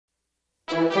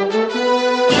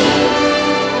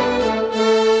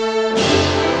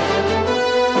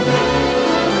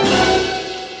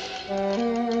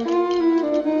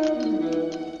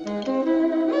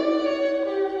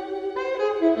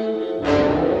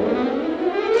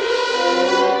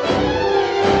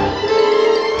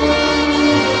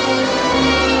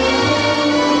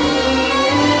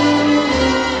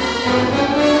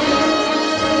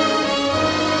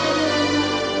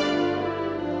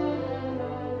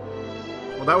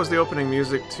The opening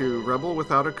music to Rebel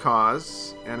Without a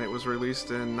Cause, and it was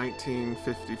released in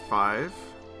 1955.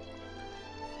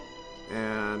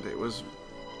 And it was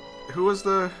who was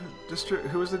the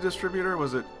distributor?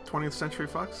 Was it 20th Century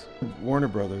Fox? Warner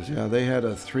Brothers. Yeah, they had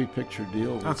a 3-picture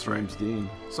deal with That's James right. Dean.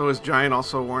 So is Giant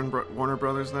also Warner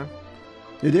Brothers then?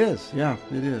 It is. Yeah,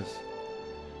 it is.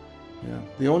 Yeah,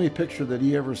 the only picture that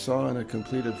he ever saw in a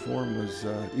completed form was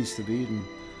East of Eden.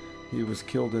 He was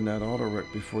killed in that auto wreck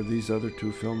before these other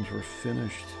 2 films were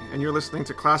finished. And you're listening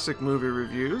to Classic Movie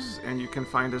Reviews, and you can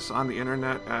find us on the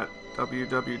internet at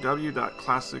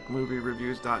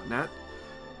www.classicmoviereviews.net.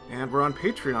 And we're on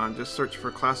Patreon. Just search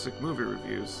for Classic Movie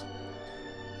Reviews.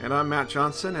 And I'm Matt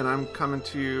Johnson, and I'm coming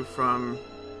to you from...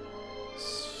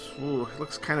 Ooh, it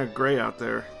looks kind of gray out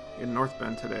there in North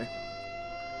Bend today.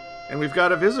 And we've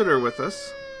got a visitor with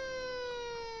us.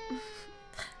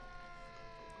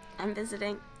 I'm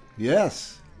visiting.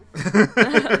 Yes. Who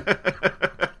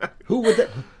would that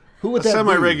be?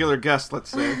 Semi-regular guest, let's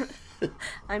say.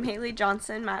 I'm Haley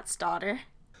Johnson, Matt's daughter.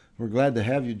 We're glad to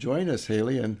have you join us,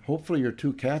 Haley, and hopefully your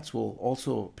 2 cats will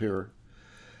also appear.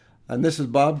 And this is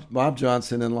Bob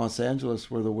Johnson in Los Angeles,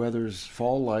 where the weather's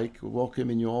fall-like,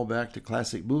 welcoming you all back to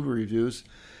Classic Movie Reviews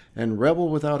and Rebel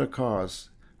Without a Cause,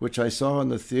 which I saw in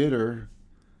the theater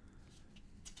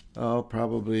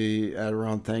probably at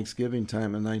around Thanksgiving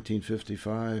time in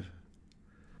 1955.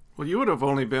 Well, you would have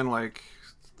only been like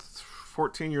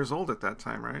 14 years old at that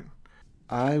time, right?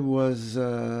 I was,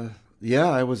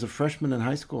 I was a freshman in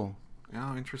high school.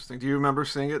 Yeah, interesting. Do you remember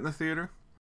seeing it in the theater?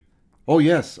 Oh,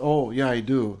 yes. Oh, yeah, I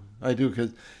do,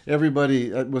 because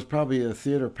it was probably a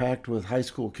theater packed with high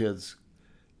school kids,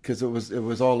 because it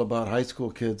was all about high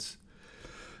school kids.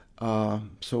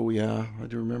 So, yeah, I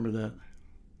do remember that.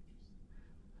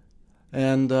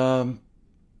 And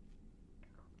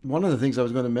one of the things I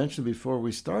was going to mention before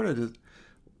we started is,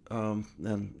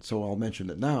 and so I'll mention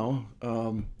it now,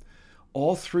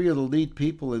 all 3 of the lead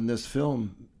people in this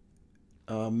film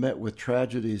met with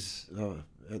tragedies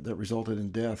that resulted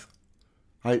in death.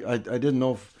 I didn't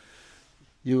know if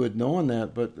you had known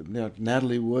that, but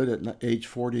Natalie Wood at age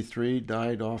 43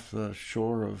 died off the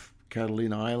shore of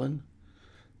Catalina Island.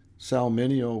 Sal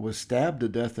Mineo was stabbed to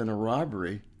death in a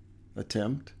robbery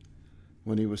attempt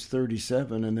when he was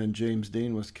 37, and then James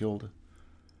Dean was killed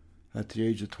at the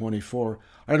age of 24.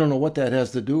 I don't know what that has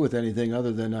to do with anything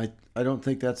other than I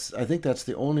think that's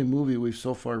the only movie we've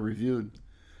so far reviewed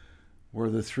where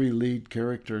the 3 lead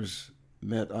characters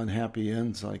met unhappy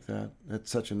ends like that at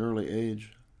such an early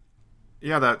age.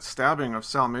 Yeah, that stabbing of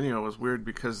Sal Mineo was weird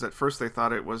because at first they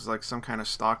thought it was like some kind of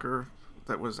stalker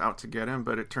that was out to get him,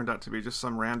 but it turned out to be just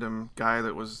some random guy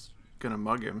that was going to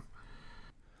mug him.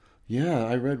 Yeah,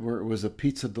 I read where it was a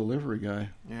pizza delivery guy.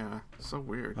 Yeah, so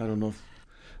weird. I don't know if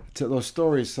those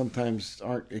stories sometimes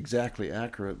aren't exactly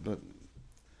accurate, but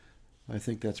I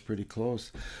think that's pretty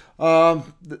close.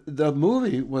 The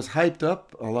movie was hyped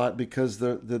up a lot because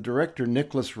the director,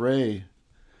 Nicholas Ray,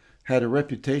 had a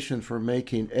reputation for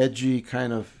making edgy,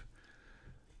 kind of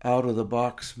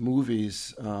out-of-the-box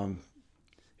movies.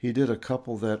 He did a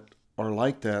couple that are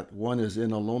like that. One is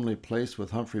In a Lonely Place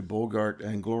with Humphrey Bogart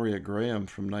and Gloria Graham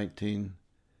from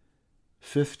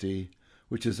 1950,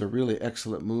 which is a really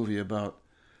excellent movie about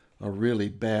a really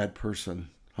bad person.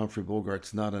 Humphrey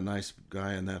Bogart's not a nice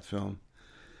guy in that film.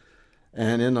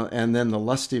 And then The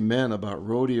Lusty Men about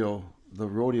the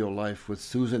rodeo life with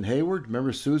Susan Hayward.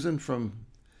 Remember Susan from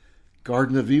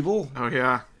Garden of Evil? Oh,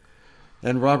 yeah.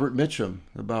 And Robert Mitchum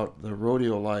about the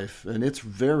rodeo life. And it's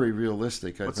very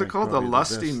realistic. What's it called? The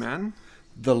Lusty Men?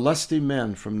 The Lusty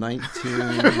Men from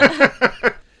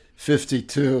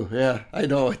 1952. Yeah, I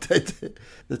know.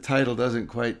 The title doesn't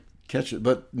quite catch it.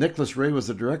 But Nicholas Ray was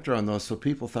the director on those, so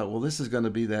people thought, well, this is going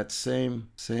to be that same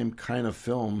kind of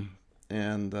film.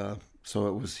 And so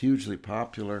it was hugely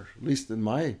popular, at least in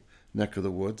my neck of the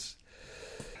woods.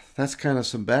 That's kind of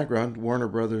some background. Warner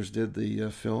Brothers did the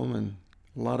film, and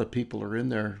a lot of people are in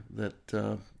there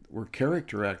that were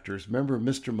character actors. Remember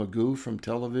Mr. Magoo from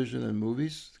television and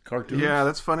movies, cartoons? Yeah,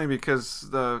 that's funny because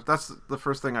that's the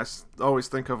first thing I always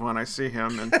think of when I see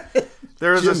him. And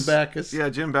there's Jim Backus. Yeah,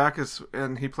 Jim Backus,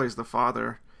 and he plays the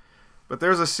father. But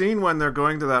there's a scene when they're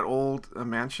going to that old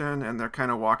mansion and they're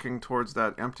kind of walking towards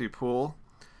that empty pool.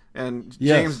 And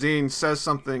James Dean says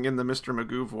something in the Mr.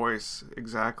 Magoo voice,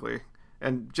 exactly.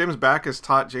 And James Backus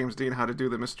taught James Dean how to do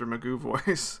the Mr. Magoo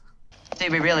voice. See,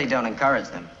 we really don't encourage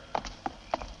them.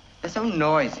 They're so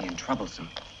noisy and troublesome.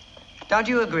 Don't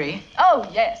you agree? Oh,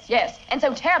 yes, yes. And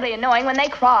so terribly annoying when they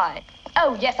cry.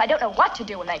 Oh, yes, I don't know what to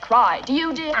do when they cry. Do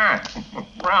you, dear?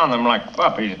 Round them like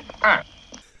puppies.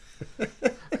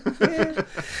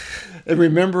 And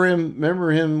remember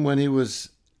him when he was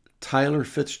Tyler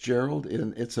Fitzgerald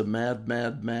in It's a Mad,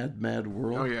 Mad, Mad, Mad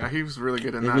World? Oh, yeah, he was really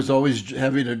good in that. He was always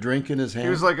having a drink in his hand. He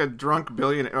was like a drunk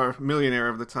billionaire or millionaire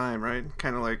of the time, right?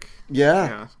 Kind of like...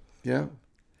 Yeah.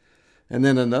 And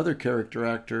then another character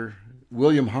actor,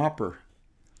 William Hopper.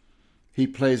 He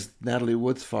plays Natalie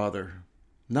Wood's father.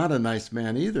 Not a nice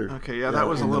man either. Okay, yeah, that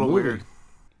was a little weird.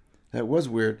 That was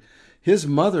weird. His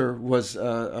mother was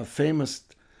a famous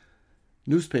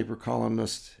newspaper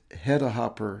columnist, Hedda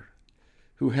Hopper,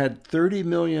 who had 30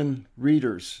 million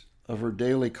readers of her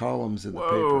daily columns in the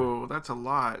paper. Whoa, that's a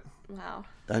lot. Wow.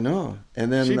 I know.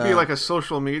 And then she'd be like a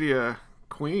social media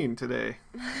queen today.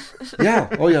 Yeah.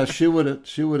 Oh, yeah. She would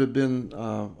have been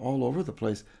all over the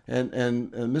place. And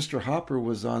Mr. Hopper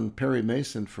was on Perry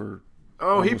Mason for.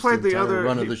 Oh, he played the other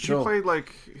run of the show. He played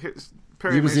like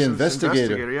Perry he was Mason's the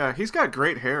investigator. Yeah, he's got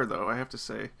great hair though, I have to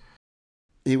say.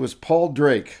 He was Paul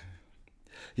Drake.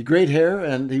 He great hair,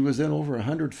 and he was in over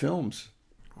 100 films.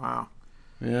 Wow.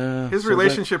 Yeah. His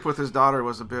relationship with his daughter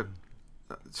was a bit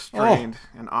strained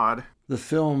and odd. The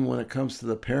film, when it comes to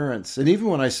the parents, and even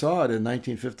when I saw it in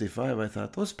 1955, I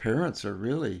thought those parents are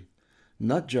really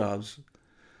nut jobs.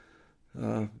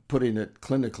 Putting it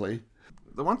clinically.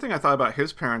 The one thing I thought about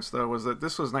his parents, though, was that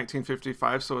this was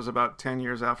 1955, so it was about 10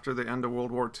 years after the end of World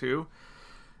War II.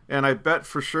 And I bet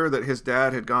for sure that his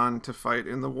dad had gone to fight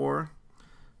in the war.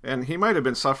 And he might have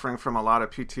been suffering from a lot of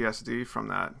PTSD from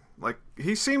that. Like,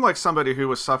 he seemed like somebody who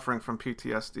was suffering from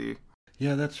PTSD.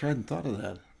 Yeah, that's right. I hadn't thought of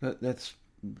that.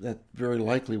 That very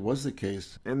likely was the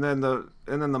case. And then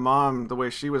the mom, the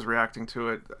way she was reacting to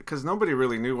it, because nobody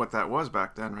really knew what that was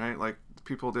back then, right? Like,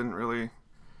 people didn't really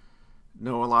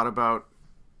know a lot about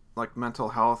like mental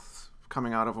health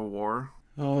coming out of a war.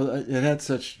 Oh, it had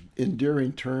such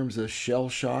endearing terms as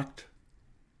shell-shocked.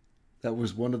 That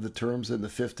was one of the terms in the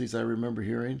 50s I remember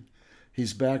hearing.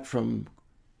 He's back from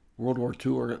World War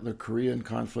II or the Korean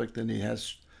conflict, and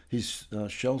he's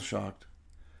shell-shocked,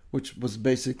 which was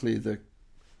basically the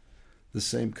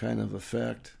same kind of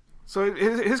effect. So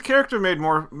his character made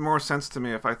more sense to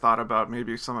me if I thought about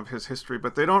maybe some of his history,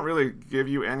 but they don't really give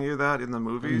you any of that in the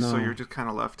movie, No. so you're just kind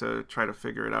of left to try to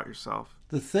figure it out yourself.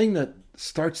 The thing that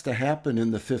starts to happen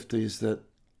in the 50s that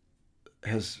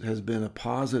has been a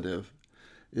positive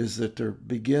is that there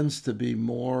begins to be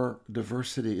more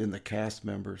diversity in the cast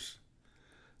members.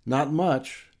 Not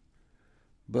much,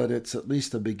 but it's at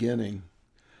least a beginning.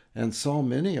 And Saul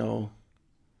Mineo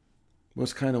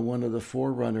was kind of one of the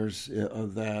forerunners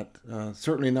of that.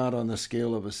 Certainly not on the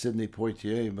scale of a Sidney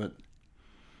Poitier, but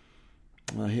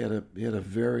he had a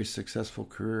very successful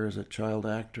career as a child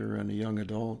actor and a young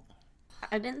adult.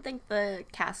 I didn't think the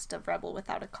cast of Rebel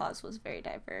Without a Cause was very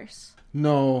diverse.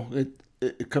 No,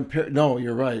 no,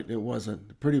 you're right. It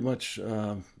wasn't. Pretty much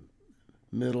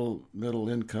middle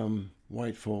income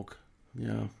white folk.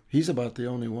 Yeah, he's about the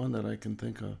only one that I can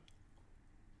think of,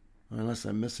 unless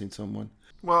I'm missing someone.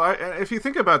 Well, if you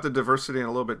think about the diversity in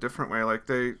a little bit different way, like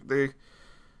they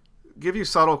give you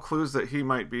subtle clues that he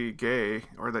might be gay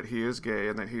or that he is gay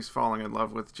and that he's falling in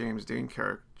love with James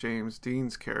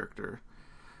Dean's character.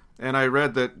 And I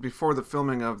read that before the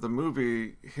filming of the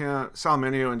movie, Sal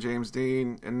Mineo and James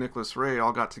Dean and Nicholas Ray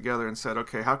all got together and said,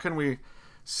 okay, how can we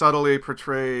subtly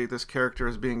portray this character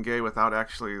as being gay without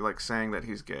actually like saying that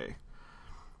he's gay?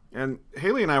 And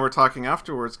Haley and I were talking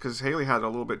afterwards because Haley had a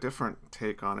little bit different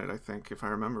take on it, I think, if I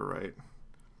remember right.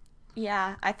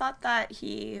 Yeah, I thought that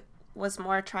he was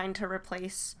more trying to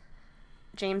replace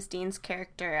James Dean's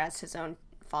character as his own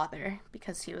father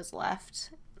because he was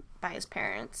left by his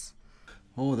parents.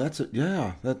 Oh,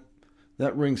 that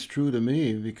rings true to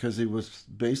me because he was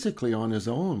basically on his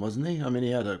own, wasn't he? I mean,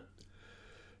 he had a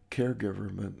caregiver,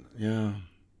 but yeah.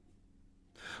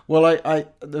 Well,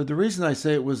 the reason I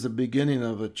say it was the beginning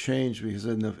of a change because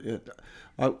Dad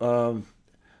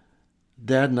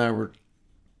and I were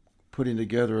putting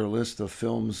together a list of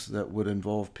films that would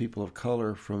involve people of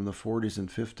color from the 40s and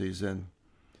 50s, and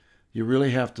you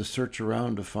really have to search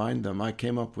around to find them. I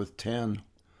came up with 10,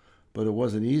 but it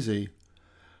wasn't easy.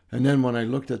 And then when I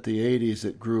looked at the 80s,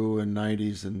 it grew in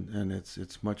 90s, and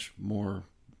it's much more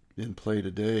in play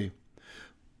today.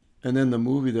 And then the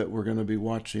movie that we're going to be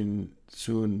watching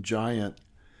soon, Giant,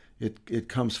 it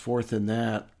comes forth in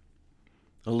that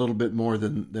a little bit more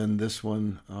than this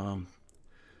one.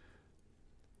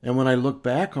 And when I look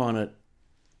back on it,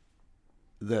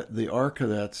 that the arc of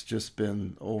that's just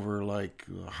been over like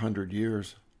 100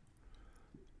 years.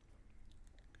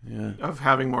 Yeah. Of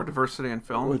having more diversity in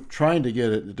film? We're trying to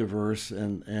get it diverse,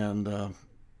 and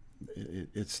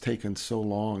it's taken so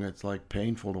long. It's like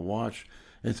painful to watch.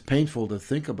 It's painful to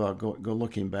think about go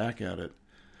looking back at it.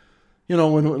 You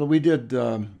know, when we did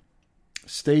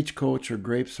Stagecoach or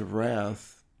Grapes of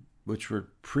Wrath, which were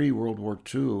pre-World War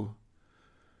II,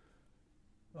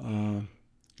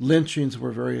 lynchings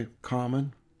were very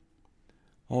common.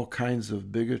 All kinds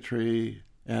of bigotry,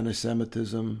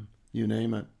 anti-Semitism, you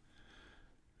name it.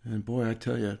 And boy, I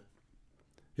tell you,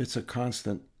 it's a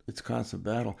constant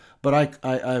battle. But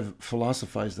I've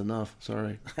philosophized enough.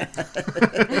 Sorry.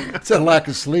 It's a lack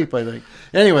of sleep, I think.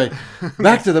 Anyway,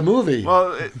 back to the movie.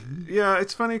 Well,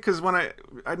 it's funny because when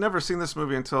I'd never seen this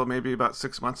movie until maybe about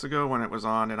 6 months ago when it was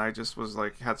on, and I just was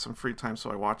like, had some free time,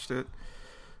 so I watched it.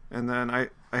 And then I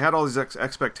had all these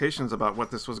expectations about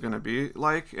what this was going to be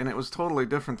like, and it was totally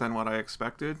different than what I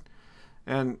expected.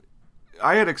 And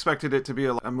I had expected it to be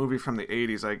a movie from the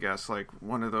 80s, I guess, like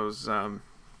one of those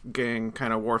gang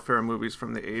kind of warfare movies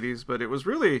from the 80s. But it was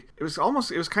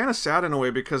kind of sad in a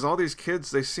way because all these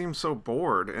kids, they seem so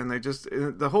bored, and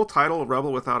the whole title,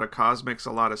 Rebel Without a Cause, makes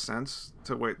a lot of sense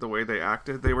to the way they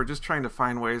acted. They were just trying to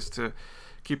find ways to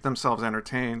keep themselves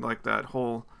entertained, like that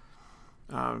whole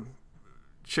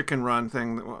chicken run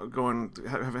thing,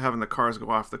 having the cars go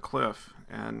off the cliff,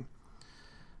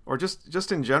 or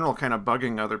just in general kind of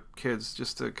bugging other kids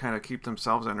just to kind of keep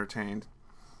themselves entertained.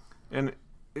 And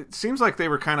it seems like they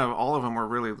were all of them were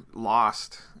really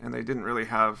lost, and they didn't really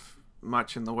have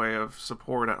much in the way of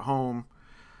support at home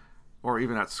or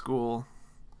even at school.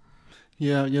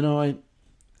 Yeah, you know,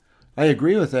 I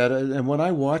agree with that. And when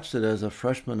I watched it as a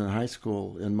freshman in high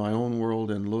school in my own world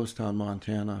in Lewistown,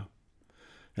 Montana,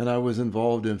 and I was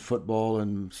involved in football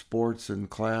and sports and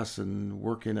class and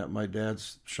working at my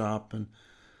dad's shop, and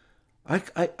I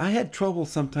had trouble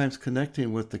sometimes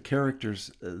connecting with the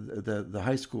characters, the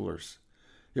high schoolers.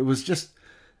 It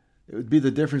would be the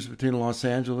difference between Los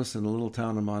Angeles and a little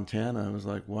town in Montana. I was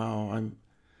like, wow,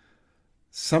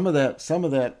 some of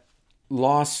that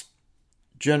lost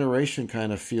generation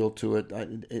kind of feel to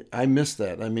it. I missed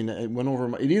that. I mean, it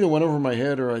either went over my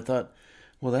head, or I thought,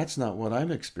 well, that's not what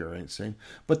I'm experiencing.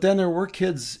 But then there were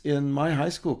kids in my high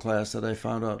school class that I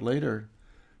found out later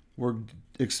were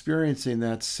experiencing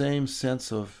that same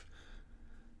sense of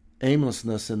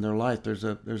aimlessness in their life. There's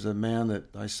a man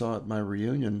that I saw at my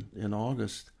reunion in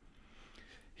August.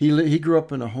 He grew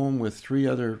up in a home with 3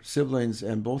 other siblings,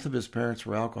 and both of his parents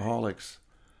were alcoholics.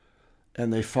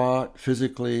 And they fought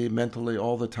physically, mentally,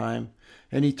 all the time.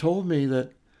 And he told me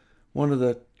that one of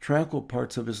the tranquil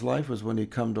parts of his life was when he'd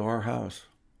come to our house.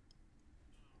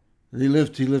 He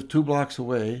lived 2 blocks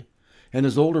away, and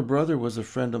his older brother was a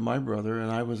friend of my brother,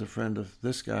 and I was a friend of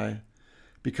this guy,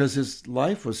 because his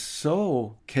life was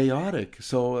so chaotic.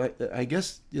 So I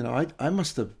guess, you know,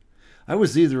 I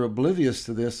was either oblivious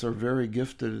to this or very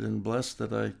gifted and blessed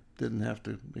that I didn't have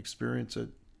to experience it.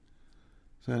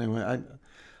 So anyway,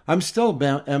 I'm still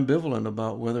ambivalent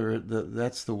about whether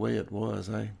that's the way it was.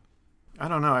 I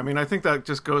don't know. I mean, I think that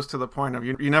just goes to the point of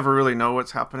you never really know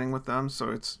what's happening with them, so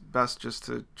it's best just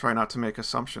to try not to make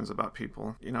assumptions about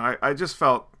people. You know, I just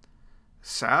felt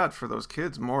sad for those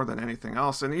kids more than anything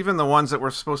else. And even the ones that were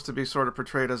supposed to be sort of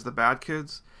portrayed as the bad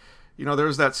kids. You know,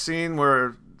 there's that scene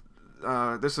where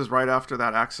this is right after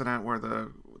that accident where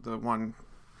the one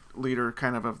leader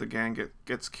kind of the gang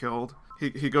gets killed.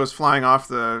 He goes flying off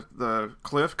the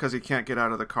cliff because he can't get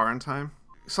out of the car in time.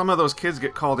 Some of those kids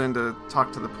get called in to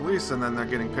talk to the police, and then they're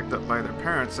getting picked up by their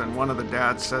parents, and one of the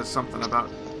dads says something about...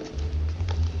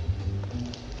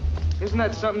 Isn't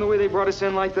that something, the way they brought us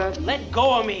in like that? Let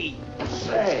go of me!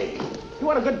 Say, you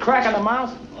want a good crack in the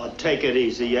mouth? Oh, take it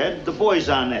easy, Ed. The boy's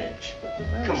on edge.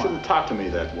 You shouldn't talk to me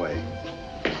that way.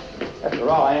 After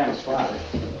all, I am his father.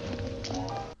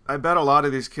 I bet a lot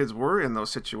of these kids were in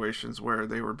those situations where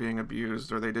they were being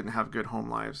abused or they didn't have good home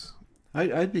lives.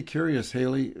 I'd be curious,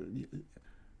 Haley,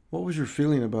 what was your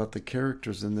feeling about the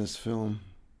characters in this film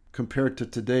compared to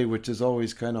today, which is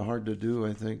always kind of hard to do,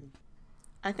 I think?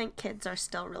 I think kids are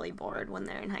still really bored when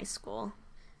they're in high school.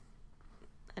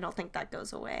 I don't think that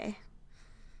goes away.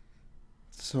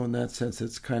 So in that sense,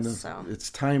 it's it's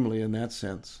timely in that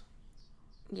sense.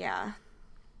 Yeah.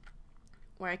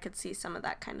 Where I could see some of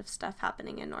that kind of stuff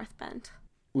happening in North Bend.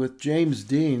 With James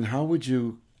Dean, how would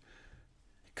you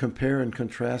compare and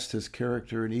contrast his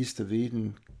character in East of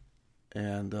Eden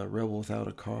and Rebel Without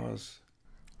a Cause.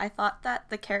 I thought that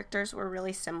the characters were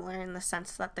really similar in the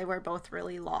sense that they were both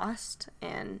really lost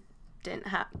and didn't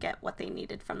get what they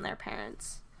needed from their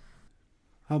parents.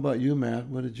 How about you, Matt?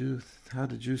 How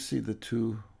did you see the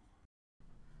two?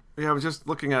 Yeah, I was just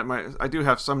looking at I do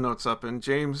have some notes up, and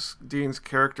James Dean's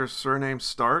character's surname,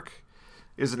 Stark,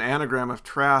 is an anagram of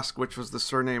Trask, which was the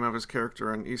surname of his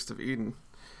character in East of Eden.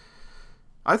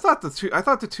 I thought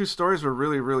the two stories were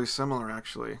really, really similar,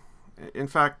 actually. In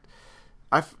fact,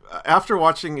 after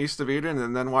watching East of Eden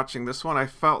and then watching this one, I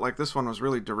felt like this one was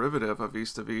really derivative of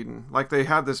East of Eden. Like they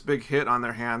had this big hit on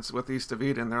their hands with East of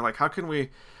Eden. They're like, how can we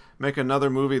make another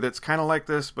movie that's kind of like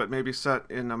this, but maybe set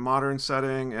in a modern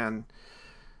setting and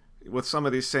with some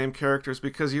of these same characters?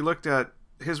 Because you looked at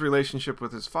his relationship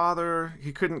with his father.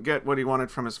 He couldn't get what he wanted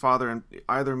from his father in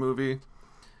either movie.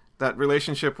 That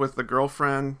relationship with the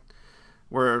girlfriend,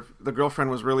 where the girlfriend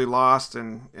was really lost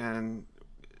and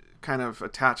kind of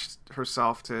attached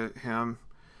herself to him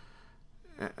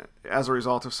as a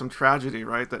result of some tragedy,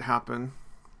 right, that happened.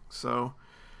 So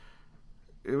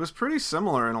it was pretty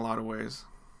similar in a lot of ways.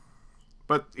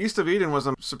 But East of Eden was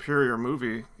a superior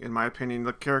movie, in my opinion.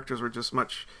 The characters were just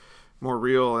much more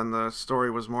real and the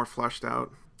story was more fleshed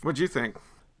out. What'd you think?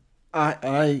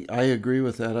 I agree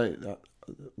with that.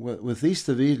 With East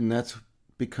of Eden, that's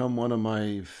become one of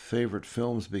my favorite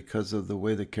films because of the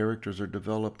way the characters are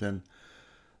developed, and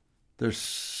there's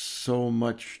so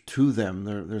much to them.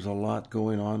 There's a lot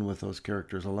going on with those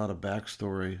characters, a lot of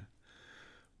backstory.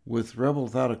 With Rebel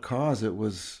Without a Cause, it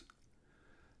was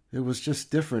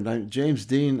just different. James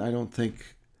Dean, I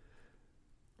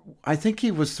think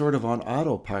he was sort of on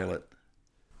autopilot,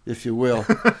 if you will,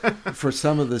 for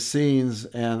some of the scenes,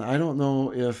 and I don't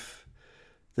know if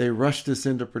they rushed this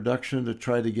into production to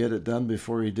try to get it done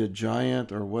before he did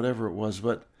Giant or whatever it was,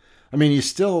 but I mean, he's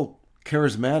still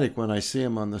charismatic when I see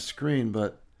him on the screen,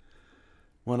 but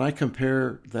when I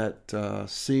compare that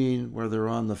scene where they're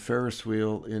on the Ferris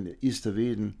wheel in East of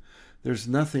Eden, there's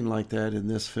nothing like that in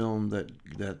this film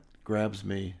that grabs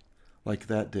me like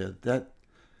that did.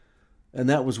 And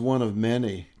that was one of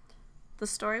many. The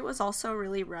story was also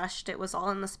really rushed. It was all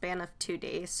in the span of 2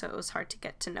 days, so it was hard to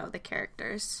get to know the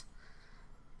characters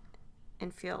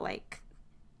and feel like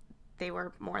they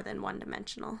were more than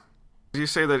one-dimensional. You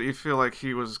say that you feel like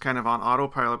he was kind of on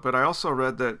autopilot, but I also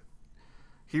read that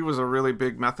he was a really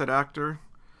big method actor,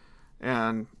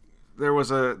 and there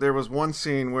was one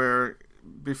scene where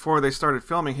before they started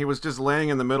filming, he was just laying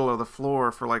in the middle of the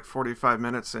floor for like 45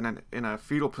 minutes in a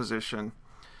fetal position,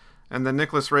 and then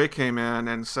Nicholas Ray came in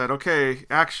and said, "Okay,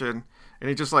 action," and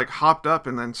he just like hopped up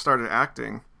and then started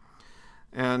acting.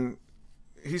 And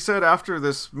he said after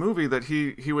this movie that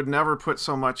he would never put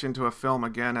so much into a film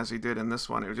again as he did in this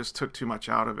one. It just took too much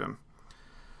out of him.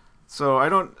 So I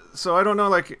don't know,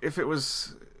 like, if it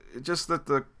was just that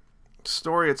the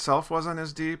story itself wasn't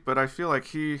as deep, but I feel like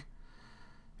he,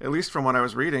 at least from what I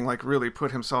was reading, like really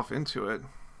put himself into it.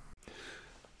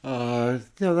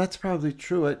 That's probably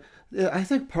true. I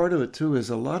think part of it too is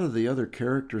a lot of the other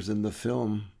characters in the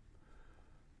film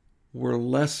were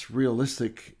less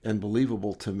realistic and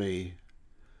believable to me.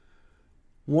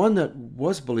 One that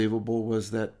was believable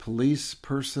was that police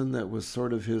person that was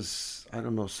sort of his, I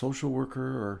don't know, social worker,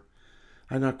 or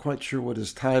I'm not quite sure what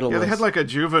his title was. Yeah, they had like a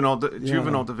juvenile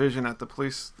division at the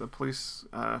police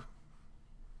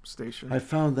station. I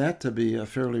found that to be a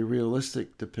fairly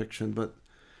realistic depiction, but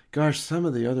gosh, some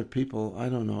of the other people, I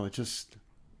don't know, it just...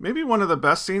 Maybe one of the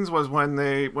best scenes was when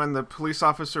the police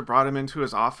officer brought him into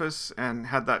his office and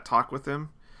had that talk with him,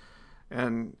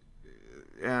 and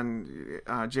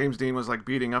James Dean was like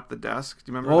beating up the desk.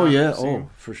 Do you remember? Oh that yeah, scene?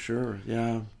 for sure,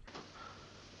 yeah.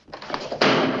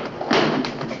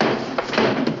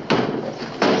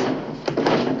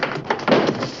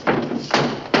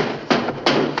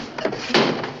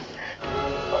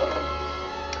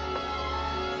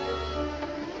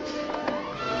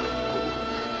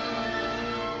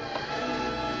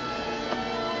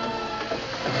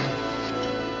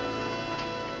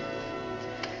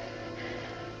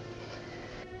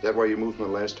 Is that why you moved from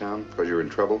the last town? Because you're in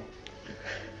trouble?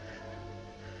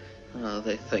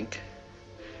 They think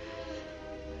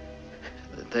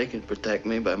that they can protect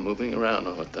me by moving around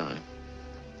all the time.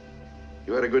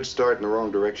 You had a good start in the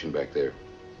wrong direction back there.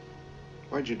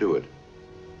 Why'd you do it?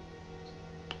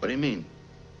 What do you mean?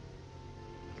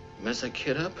 Mess a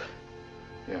kid up?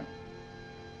 Yeah.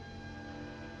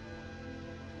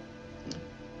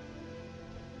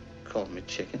 Called me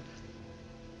chicken.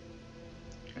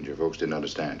 And your folks didn't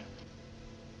understand?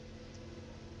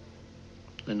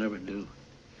 They never do.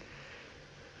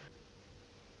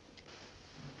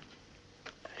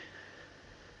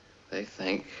 They I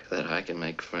think that I can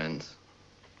make friends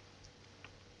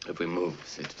if we move,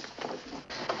 Sid.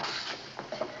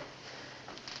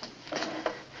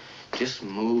 Just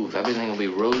move. Everything will be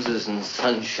roses and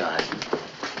sunshine.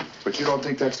 But you don't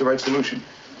think that's the right solution?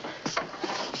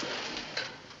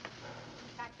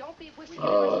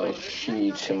 Oh, she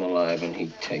eats him alive and he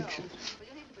takes it.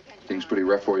 Things pretty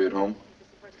rough for you at home?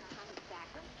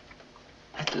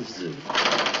 At the zoo.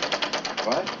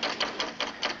 What?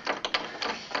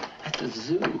 At the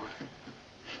zoo.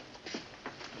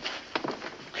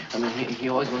 I mean, he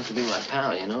always wants to be my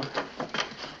pal, you know?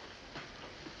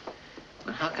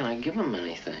 But how can I give him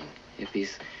anything if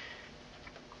he's...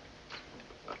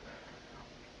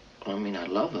 Well, I mean, I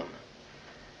love him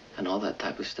and all that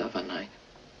type of stuff, and I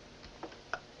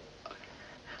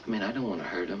mean, I don't want to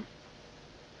hurt him.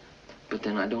 But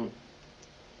then I don't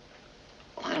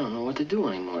know what to do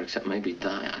anymore except maybe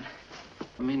die.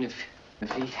 I mean, if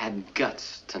he had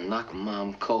guts to knock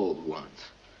Mom cold once,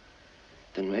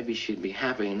 then maybe she'd be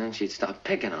happy and then she'd stop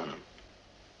picking on him.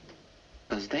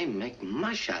 Because they make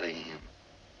mush out of him.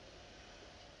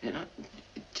 You know,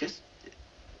 just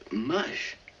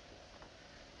mush.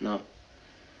 No,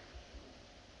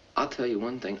 I'll tell you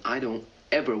one thing. I don't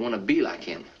ever want to be like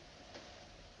him.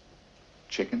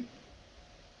 Chicken?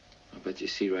 I bet you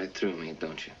see right through me,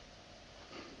 don't you?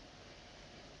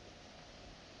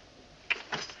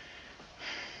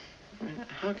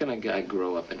 How can a guy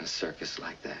grow up in a circus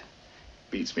like that?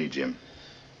 Beats me, Jim.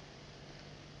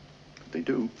 They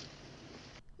do.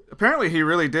 Apparently, he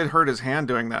really did hurt his hand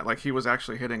doing that. Like, he was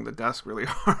actually hitting the desk really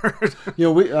hard. You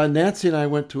know, we Nancy and I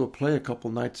went to a play a couple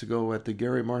nights ago at the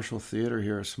Gary Marshall Theater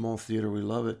here, a small theater. We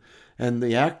love it. And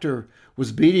the actor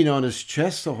was beating on his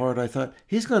chest so hard, I thought,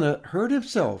 he's going to hurt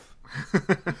himself.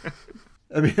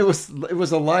 I mean, it was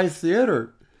a live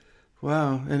theater.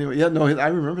 Wow. Anyway, yeah, no, I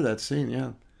remember that scene,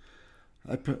 yeah.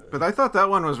 But I thought that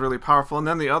one was really powerful. And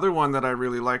then the other one that I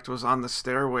really liked was on the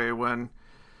stairway when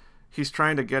he's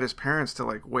trying to get his parents to,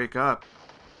 like, wake up.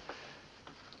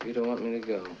 You don't want me to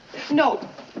go? No.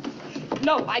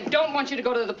 No, I don't want you to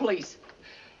go to the police.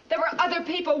 There were other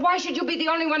people. Why should you be the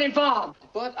only one involved?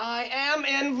 But I am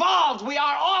involved. We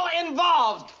are all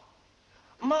involved.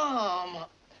 Mom,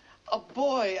 a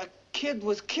kid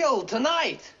was killed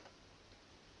tonight.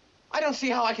 I don't see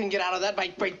how I can get out of that by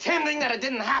pretending that it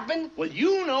didn't happen. Well,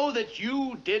 you know that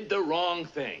you did the wrong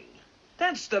thing.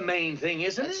 That's the main thing,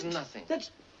 isn't it? That's nothing.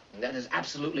 That is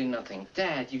absolutely nothing.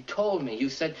 Dad, you told me. You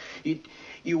said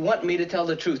you want me to tell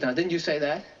the truth. Now, didn't you say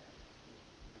that?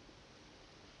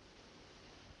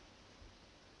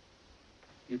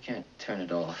 You can't turn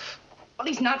it off. Well,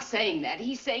 he's not saying that.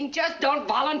 He's saying just don't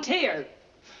volunteer.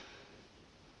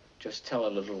 Just tell a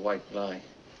little white lie.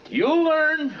 You'll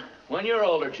learn when you're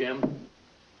older, Jim.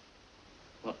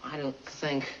 Well, I don't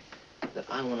think that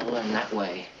I want to learn that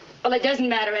way. Well, it doesn't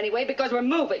matter anyway because we're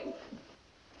moving.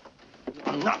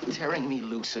 You're not tearing me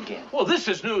loose again. Well, this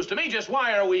is news to me. Just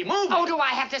why are we moving? Oh, do I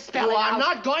have to spell it out? You are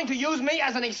not going to use me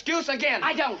as an excuse again.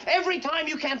 I don't. Every time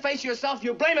you can't face yourself,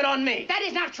 you blame it on me. That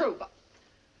is not true.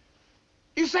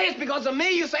 You say it's because of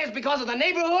me. You say it's because of the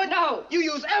neighborhood. No. You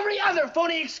use every other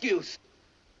phony excuse.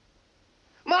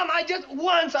 Mom, I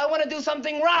want to do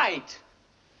something right.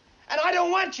 And I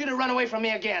don't want you to run away from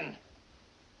me again.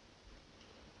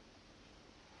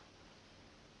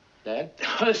 Dad?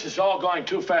 This is all going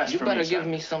too fast for me, You better give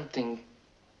son. me something.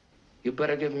 You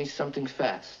better give me something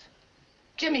fast.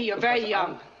 Jimmy, you're very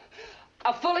young.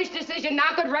 A foolish decision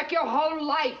now could wreck your whole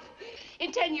life.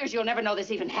 In 10 years, you'll never know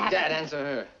this even happened. Dad, answer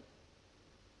her.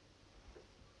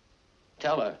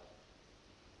 Tell her.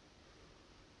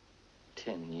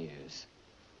 10 years.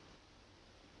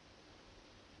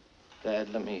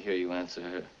 Dad, let me hear you answer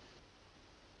her.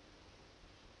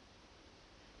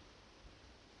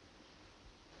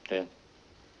 Dad.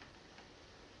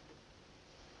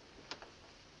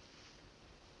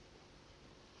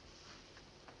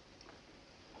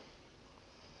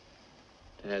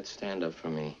 Dad, stand up for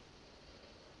me.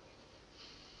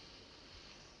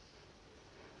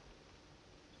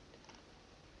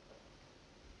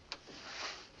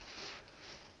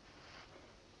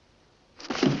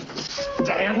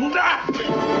 Stand up!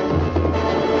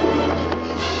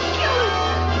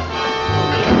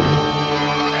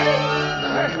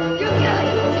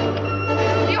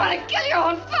 You want to kill your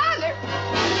own father?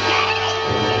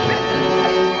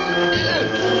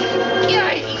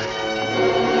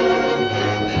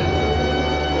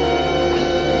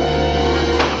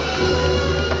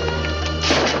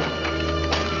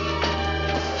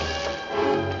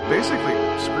 Basically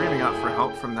screaming out for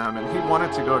help from them, and he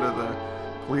wanted to go to the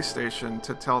police station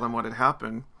to tell them what had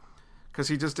happened because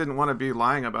he just didn't want to be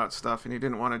lying about stuff, and he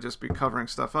didn't want to just be covering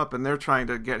stuff up. And they're trying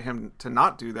to get him to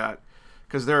not do that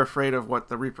because they're afraid of what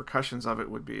the repercussions of it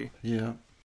would be. Yeah.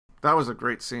 That was a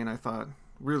great scene, I thought.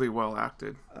 Really well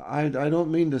acted. I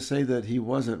don't mean to say that he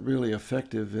wasn't really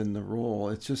effective in the role.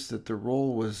 It's just that the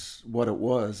role was what it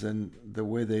was, and the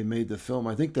way they made the film.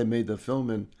 I think they made the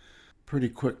film in pretty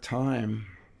quick time,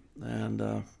 and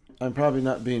I'm probably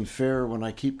not being fair when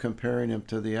I keep comparing him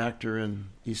to the actor in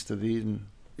East of Eden.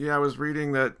 Yeah, I was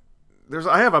reading that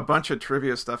I have a bunch of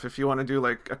trivia stuff if you want to do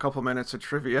like a couple minutes of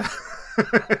trivia.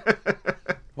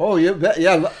 Oh,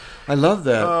 yeah, I love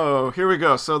that. Oh, here we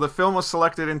go. So the film was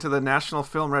selected into the National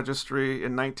Film Registry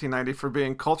in 1990 for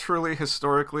being culturally,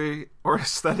 historically, or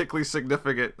aesthetically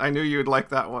significant. I knew you'd like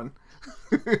that one.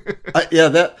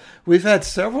 Yeah, we've had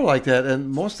several like that,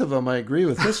 and most of them I agree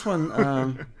with. This one,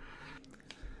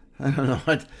 I don't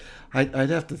know. I'd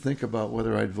have to think about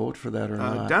whether I'd vote for that or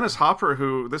not. Dennis Hopper,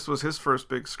 who this was his first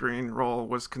big screen role,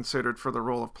 was considered for the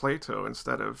role of Plato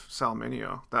instead of Sal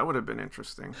Mineo. That would have been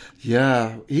interesting.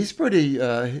 Yeah, he's pretty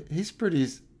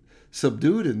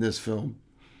subdued in this film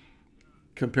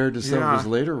compared to some of his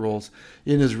later roles.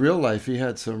 In his real life, he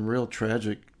had some real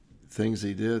tragic things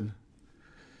he did,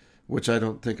 which I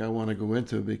don't think I want to go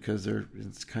into because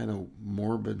it's kind of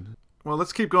morbid. Well,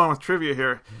 let's keep going with trivia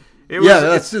here.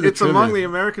 It's among the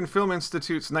American Film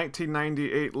Institute's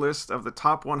 1998 list of the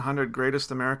top 100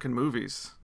 greatest American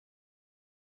movies.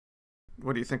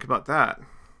 What do you think about that?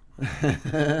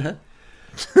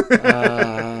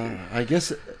 I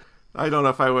guess I don't know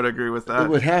if I would agree with that.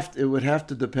 It would have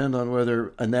to depend on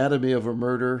whether Anatomy of a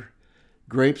Murder,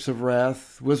 Grapes of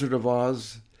Wrath, Wizard of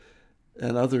Oz,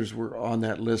 and others were on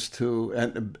that list too,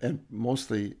 and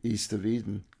mostly East of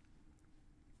Eden.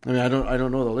 I mean, I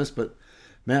don't know the list, but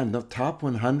man, the top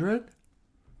 100?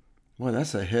 Boy,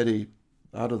 that's a heady,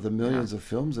 out of the millions of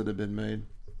films that have been made.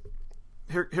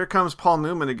 Here comes Paul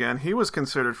Newman again. He was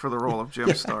considered for the role of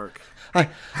Jim Stark. I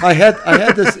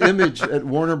had this image at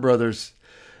Warner Brothers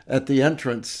at the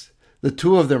entrance, the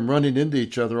two of them running into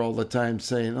each other all the time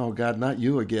saying, "Oh God, not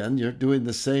you again. You're doing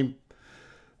the same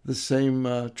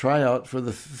tryout for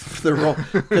the role."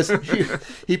 Because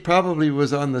he probably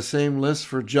was on the same list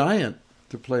for Giant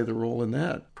to play the role in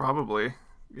that. Probably.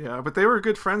 Yeah, but they were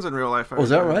good friends in real life. Was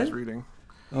that right? I was reading.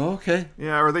 Oh, okay.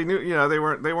 Yeah, or they knew. Yeah, they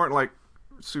weren't like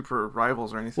super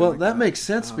rivals or anything. Well, like that makes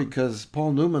sense because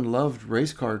Paul Newman loved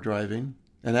race car driving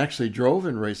and actually drove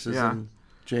in races. Yeah. And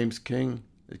James King.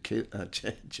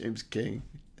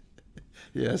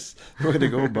 Yes, way to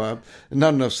go, Bob.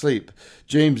 Not enough sleep.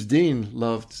 James Dean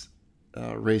loved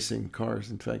racing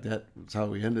cars. In fact, that was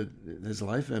how his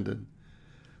life ended.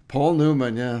 Paul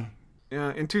Newman, yeah.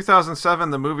 Yeah, in 2007,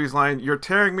 the movie's line, "You're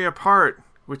tearing me apart,"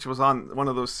 which was on one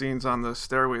of those scenes on the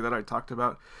stairway that I talked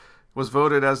about, was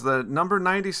voted as the number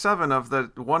 97 of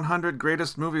the 100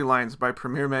 greatest movie lines by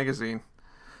Premiere Magazine.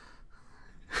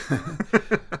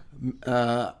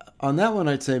 On that one,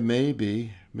 I'd say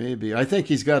maybe. I think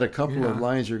he's got a couple of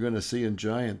lines you're going to see in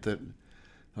Giant that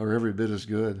are every bit as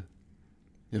good,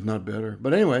 if not better.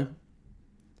 But anyway,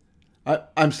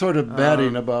 I'm sort of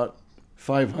batting about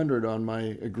 500 on my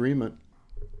agreement.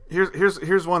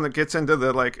 Here's one that gets into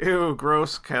the like ew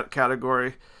gross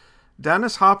category.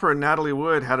 Dennis Hopper and Natalie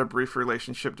Wood had a brief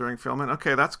relationship during filming.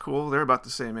 Okay, that's cool. They're about the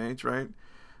same age, right?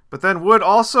 But then Wood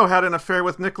also had an affair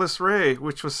with Nicholas Ray,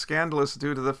 which was scandalous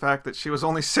due to the fact that she was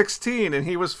only 16 and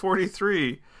he was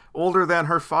 43, older than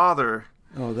her father.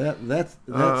 Oh, that's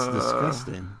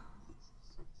disgusting.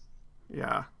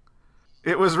 Yeah.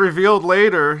 It was revealed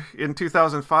later in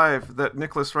 2005 that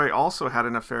Nicholas Ray also had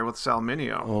an affair with Sal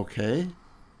Mineo. Okay.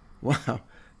 Wow.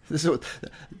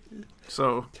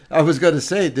 So I was going to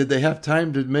say, did they have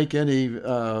time to make any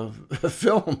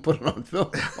film, put it on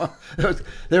film?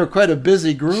 They were quite a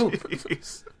busy group.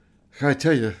 Jeez. I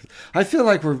tell you, I feel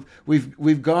like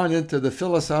we've gone into the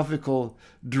philosophical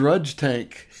drudge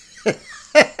tank.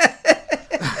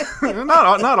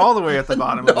 not all the way at the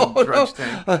bottom of the drudge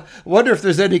tank. Wonder if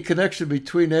there's any connection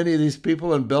between any of these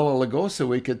people and Bela Lugosi.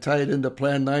 We could tie it into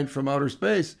Plan 9 from Outer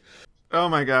Space. Oh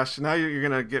my gosh, now you're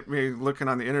going to get me looking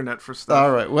on the internet for stuff.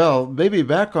 All right, well, maybe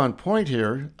back on point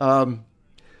here.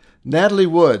 Natalie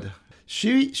Wood,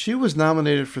 she was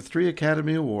nominated for 3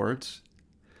 Academy Awards.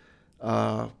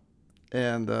 And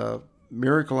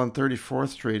Miracle on 34th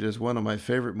Street is one of my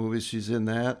favorite movies. She's in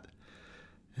that.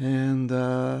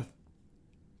 And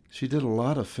she did a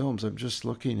lot of films. I'm just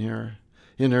looking here.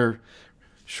 In her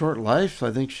short life,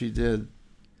 I think she did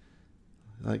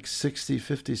like 60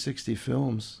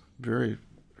 films. Very,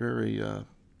 very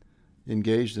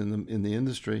engaged in the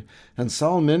industry. And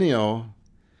Sal Mineo,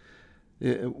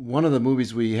 One of the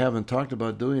movies we haven't talked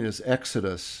about doing is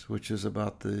Exodus, which is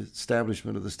about the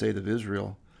establishment of the State of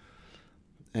Israel.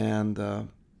 And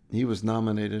he was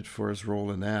nominated for his role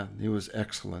in that. He was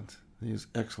excellent. He was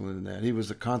excellent in that. He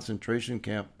was a concentration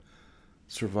camp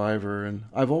survivor, and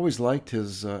I've always liked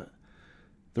his the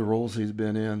roles he's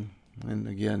been in. And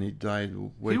again, he died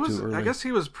way too early. I guess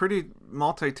he was pretty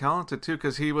multi-talented too,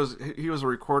 because he was a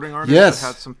recording artist that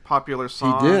had some popular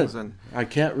songs. He did. And I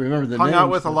can't remember the names. Hung out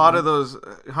with a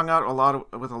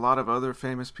lot of other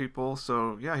famous people.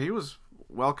 So yeah, he was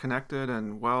well connected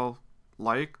and well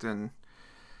liked.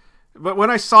 But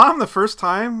when I saw him the first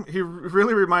time, he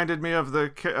really reminded me of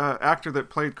the actor that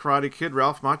played Karate Kid,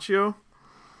 Ralph Macchio.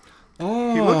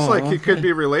 Oh, he looks like he could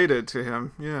be related to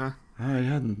him. Yeah. I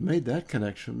hadn't made that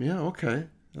connection. Yeah, okay.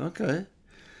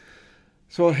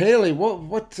 So Haley,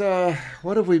 what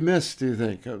have we missed? Do you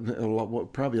think?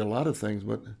 Probably a lot of things,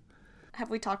 but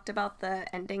have we talked about the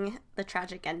ending, the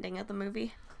tragic ending of the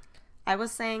movie? I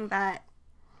was saying that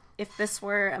if this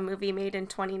were a movie made in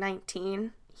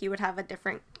 2019, he would have a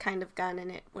different kind of gun,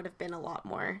 and it would have been a lot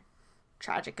more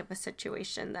tragic of a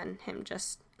situation than him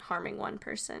just harming one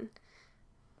person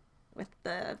with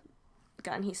the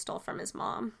gun he stole from his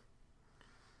mom.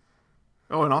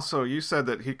 Oh, and also you said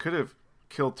that he could have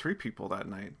killed 3 people that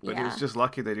night, but he was just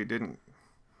lucky that he didn't.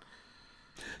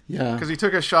 Yeah. Because he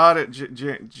took a shot at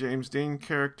James Dean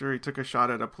character. He took a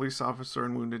shot at a police officer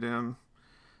and wounded him.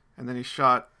 And then he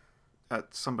shot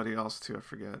at somebody else too, I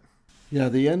forget. Yeah,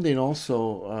 the ending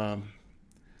also,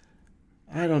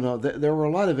 I don't know. There were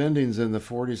a lot of endings in the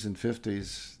 40s and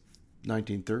 50s,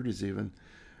 1930s even,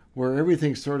 where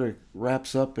everything sort of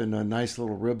wraps up in a nice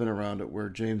little ribbon around it, where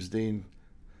James Dean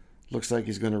looks like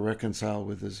he's going to reconcile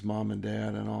with his mom and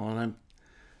dad and all. And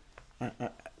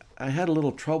I had a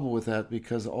little trouble with that,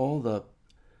 because all the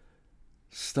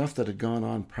stuff that had gone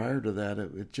on prior to that,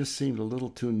 it just seemed a little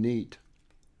too neat.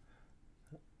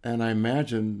 And I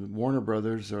imagine Warner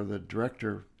Brothers or the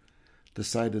director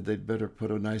decided they'd better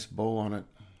put a nice bow on it.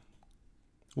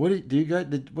 What did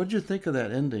you think of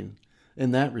that ending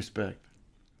in that respect?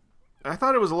 I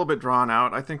thought it was a little bit drawn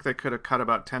out. I think they could have cut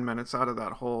about 10 minutes out of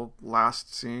that whole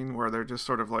last scene where they're just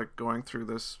sort of like going through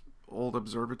this old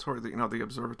observatory, the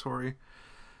observatory.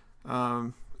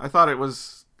 I thought it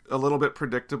was a little bit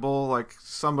predictable, like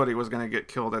somebody was going to get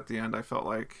killed at the end, I felt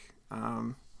like.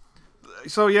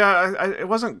 So yeah, it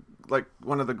wasn't like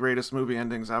one of the greatest movie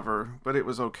endings ever, but it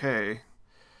was okay.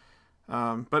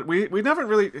 But we never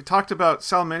really talked about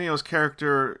Sal Minio's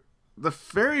character. The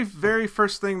very, very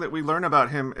first thing that we learn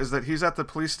about him is that he's at the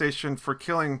police station for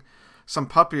killing some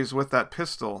puppies with that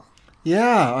pistol.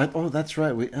 Yeah. That's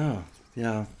right.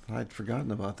 I'd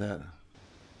forgotten about that.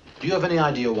 Do you have any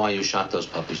idea why you shot those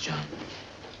puppies, John?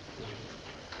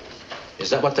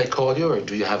 Is that what they call you, or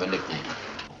do you have a nickname?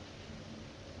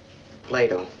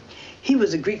 Plato. He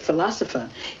was a Greek philosopher.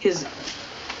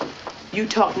 You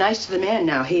talk nice to the man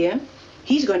now, here.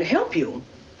 He's going to help you.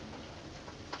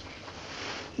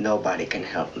 Nobody can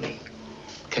help me.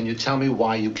 Can you tell me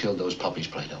why you killed those puppies,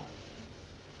 Plato?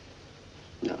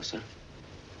 No, sir.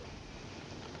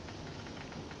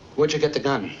 Where'd you get the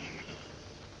gun?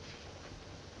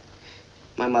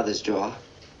 My mother's drawer.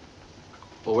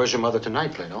 Well, where's your mother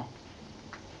tonight, Plato?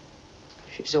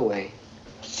 She's away.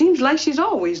 Seems like she's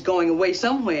always going away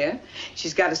somewhere.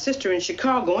 She's got a sister in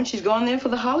Chicago, and she's gone there for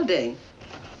the holiday.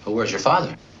 Well, where's your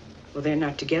father? Well, they're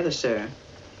not together, sir.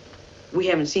 We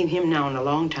haven't seen him now in a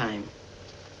long time.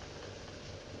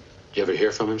 You ever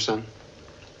hear from him, son?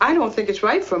 I don't think it's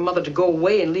right for a mother to go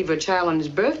away and leave her child on his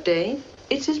birthday.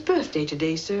 It's his birthday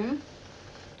today, sir.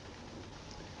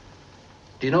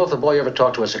 Do you know if the boy ever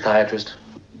talked to a psychiatrist?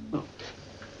 You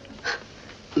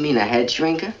mean a head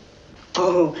shrinker?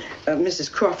 Oh, Mrs.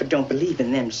 Crawford don't believe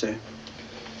in them, sir.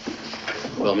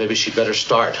 Well, maybe she'd better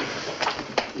start.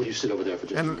 Will you sit over there for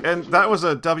just a minute? And that was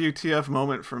a WTF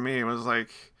moment for me. It was like,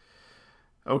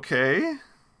 okay,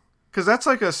 because that's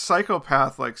like a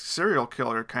psychopath, like serial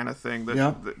killer kind of thing.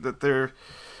 That they're,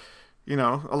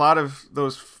 a lot of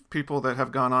those people that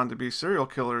have gone on to be serial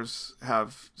killers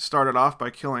have started off by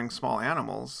killing small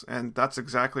animals, and that's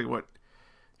exactly what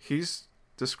he's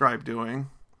described doing.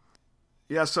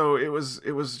 Yeah, so it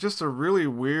was just a really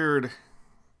weird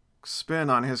spin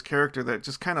on his character that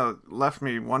just kind of left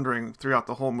me wondering throughout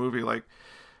the whole movie, like,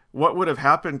 what would have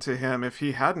happened to him if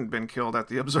he hadn't been killed at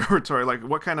the observatory? Like,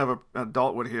 what kind of an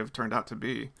adult would he have turned out to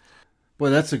be? Well,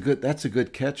 that's a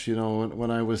good catch. When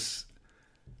I was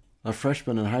a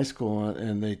freshman in high school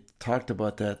and they talked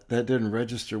about that didn't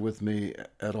register with me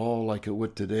at all like it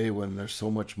would today, when there's so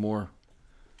much more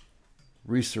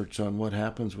research on what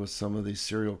happens with some of these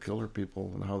serial killer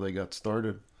people and how they got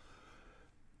started.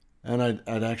 And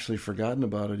I'd actually forgotten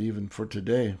about it even for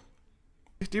today.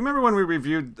 Do you remember when we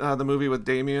reviewed the movie with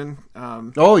Damien?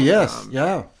 Oh, yes.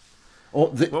 Yeah. Oh,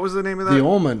 what was the name of that? The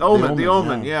Omen. The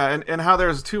Omen, yeah. And how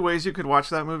there's two ways you could watch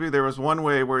that movie. There was one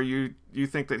way where you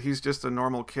think that he's just a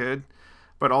normal kid,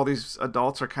 but all these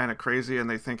adults are kind of crazy and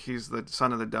they think he's the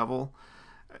son of the devil.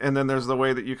 And then there's the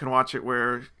way that you can watch it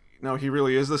where, no, he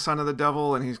really is the son of the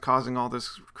devil and he's causing all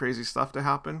this crazy stuff to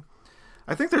happen.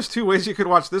 I think there's two ways you could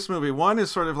watch this movie. One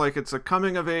is sort of like it's a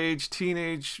coming of age,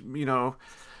 teenage,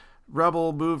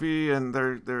 rebel movie, and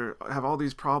they have all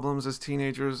these problems as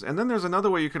teenagers. And then there's another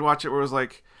way you could watch it where it was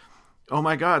like, oh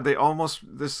my God,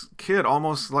 this kid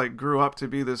almost like grew up to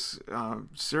be this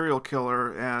serial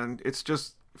killer, and it's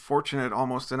just fortunate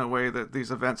almost in a way that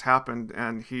these events happened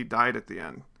and he died at the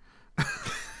end.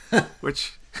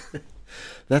 Which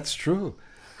that's true.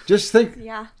 Just think.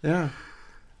 Yeah.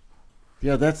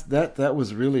 That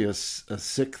was really a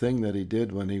sick thing that he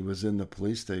did when he was in the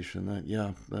police station.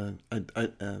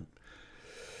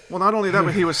 Well, not only that,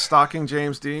 but he was stalking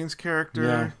James Dean's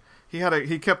character. Yeah.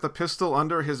 He kept the pistol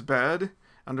under his bed,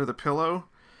 under the pillow.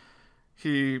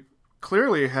 He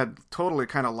clearly had totally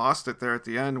kind of lost it there at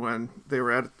the end when they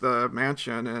were at the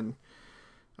mansion and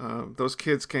those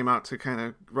kids came out to kind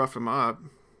of rough him up.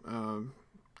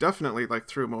 Definitely like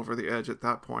threw him over the edge at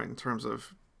that point in terms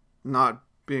of not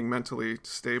being mentally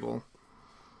stable.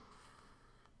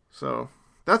 So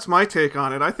that's my take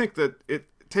on it. I think that it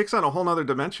takes on a whole nother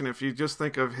dimension if you just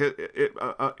think of it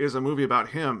is a movie about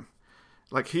him.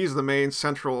 Like he's the main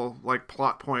central like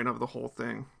plot point of the whole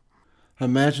thing.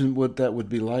 Imagine what that would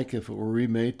be like if it were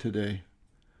remade today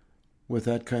with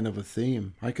that kind of a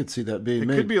theme. I could see that being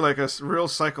made. It could be like a real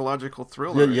psychological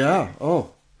thriller. Yeah.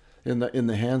 Oh, in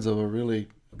the hands of a really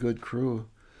good crew.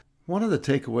 One of the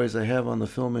takeaways I have on the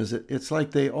film is it's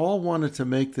like they all wanted to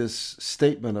make this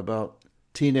statement about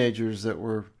teenagers that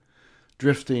were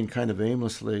drifting kind of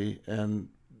aimlessly and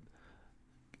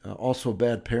also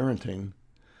bad parenting.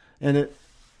 And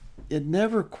it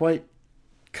never quite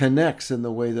connects in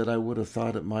the way that I would have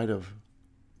thought it might have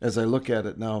as I look at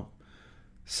it now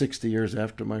 60 years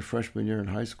after my freshman year in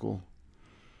high school.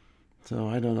 So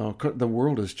I don't know. The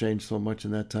world has changed so much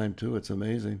in that time too. It's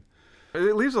amazing.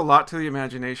 It leaves a lot to the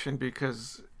imagination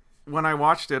because when I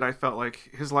watched it, I felt like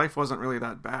his life wasn't really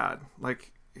that bad.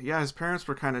 Like, yeah, his parents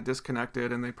were kind of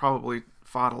disconnected and they probably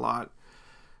fought a lot,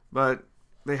 but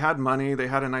they had money. They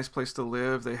had a nice place to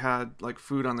live. They had like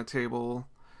food on the table.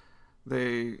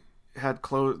 They had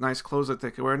nice clothes that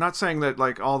they could wear. Not saying that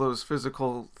like all those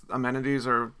physical amenities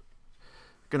are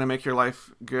going to make your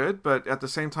life good, but at the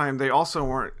same time, they also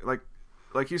weren't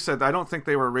like you said, I don't think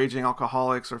they were raging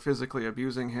alcoholics or physically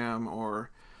abusing him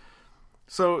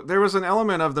so there was an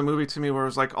element of the movie to me where it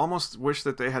was like almost wish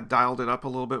that they had dialed it up a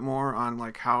little bit more on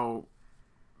like how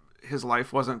his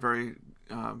life wasn't very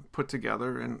put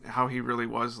together and how he really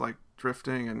was like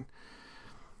drifting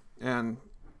and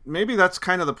maybe that's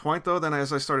kind of the point though. Then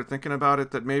as I started thinking about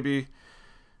it, that maybe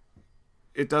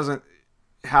it doesn't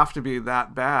have to be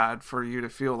that bad for you to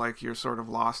feel like you're sort of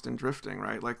lost and drifting,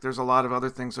 right? Like there's a lot of other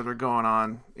things that are going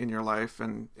on in your life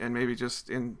and maybe just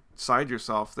inside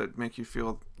yourself that make you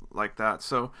feel like that.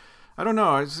 So I don't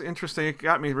know. It's interesting. It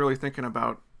got me really thinking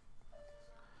about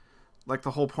like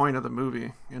the whole point of the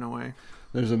movie in a way.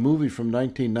 There's a movie from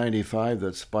 1995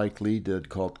 that Spike Lee did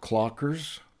called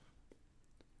Clockers,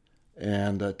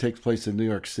 and it takes place in New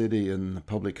York City in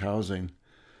public housing.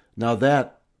 Now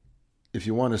that, if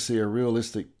you want to see a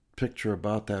realistic picture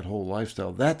about that whole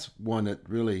lifestyle, that's one that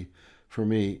really, for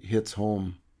me, hits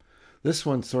home. This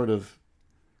one sort of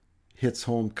hits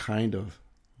home, kind of.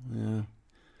 Yeah.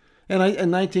 And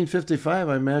in 1955,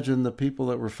 I imagine the people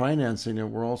that were financing it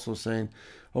were also saying,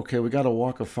 okay, we got to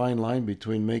walk a fine line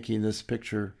between making this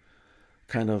picture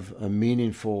kind of a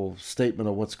meaningful statement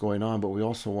of what's going on, but we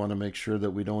also want to make sure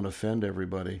that we don't offend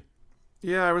everybody.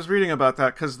 Yeah, I was reading about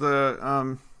that because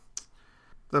the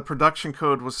production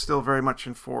code was still very much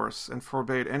in force and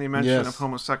forbade any mention of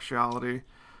homosexuality.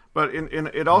 But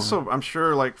it also, I'm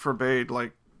sure, like forbade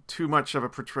like too much of a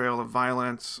portrayal of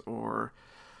violence or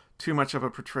too much of a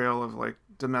portrayal of like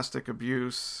domestic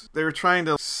abuse. They were trying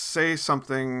to say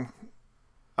something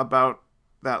about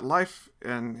that life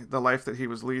and the life that he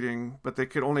was leading, but they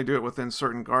could only do it within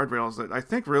certain guardrails that I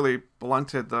think really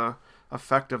blunted the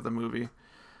effect of the movie.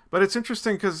 But it's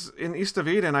interesting because in East of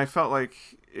Eden, I felt like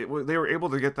they were able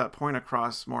to get that point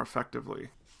across more effectively.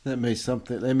 They may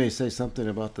say something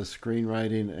about the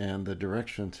screenwriting and the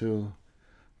direction too,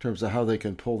 in terms of how they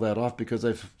can pull that off. Because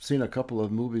I've seen a couple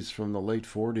of movies from the late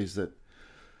 40s that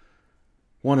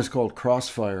one is called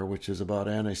Crossfire, which is about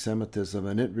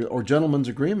anti-Semitism, or Gentleman's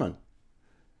Agreement.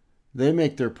 They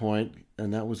make their point,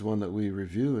 and that was one that we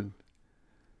reviewed.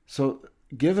 So,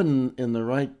 given in the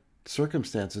right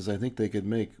circumstances, I think they could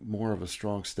make more of a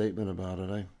strong statement about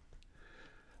it.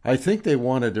 I think they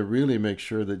wanted to really make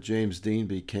sure that James Dean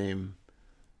became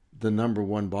the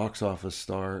 #1 box office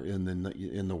star in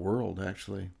the world,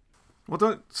 actually. Well,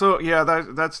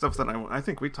 that stuff that I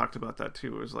think we talked about that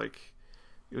too.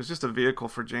 It was just a vehicle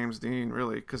for James Dean,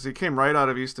 really, because he came right out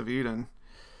of East of Eden,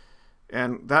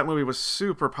 and that movie was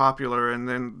super popular. And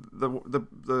then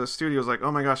the studio's like,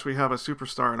 oh my gosh, we have a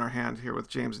superstar in our hand here with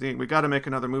James Dean. We got to make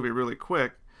another movie really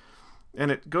quick.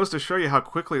 And it goes to show you how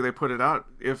quickly they put it out.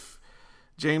 If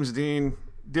James Dean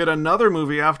did another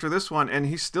movie after this one, and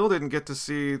he still didn't get to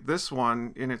see this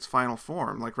one in its final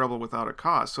form, like Rebel Without a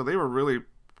Cause. So they were really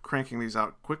cranking these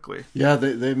out quickly. Yeah,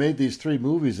 they made these 3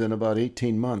 movies in about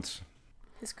 18 months.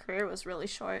 His career was really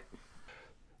short.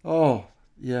 Oh,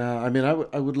 yeah. I mean,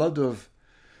 I would love to have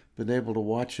been able to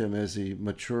watch him as he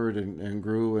matured and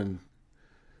grew, and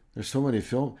there's so many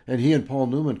films. And he and Paul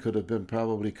Newman could have been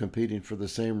probably competing for the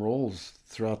same roles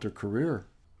throughout their career.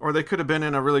 Or they could have been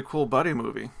in a really cool buddy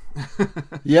movie.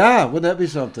 Yeah, wouldn't that be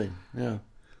something? Yeah.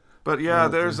 But yeah,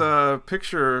 there's a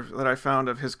picture that I found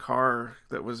of his car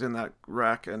that was in that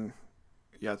wreck, and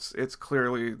yeah, it's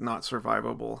clearly not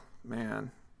survivable.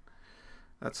 Man,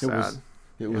 that's sad.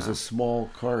 It was a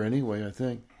small car anyway, I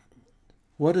think.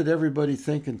 What did everybody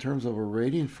think in terms of a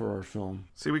rating for our film?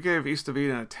 See, we gave East of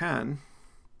Eden a 10.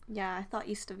 Yeah, I thought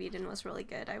East of Eden was really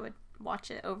good. I would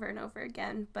watch it over and over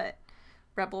again, but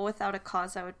Rebel Without a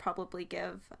Cause I would probably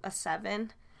give a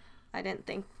 7. I didn't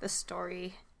think the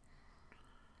story,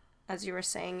 as you were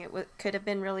saying, could have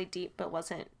been really deep, but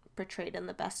wasn't portrayed in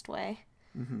the best way.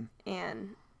 Mm-hmm.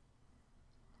 And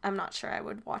I'm not sure I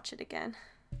would watch it again.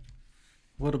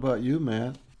 What about you,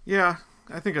 Matt? Yeah,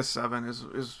 I think a 7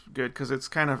 is good, because it's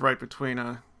kind of right between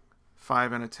a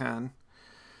 5 and a 10.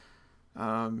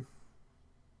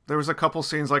 There was a couple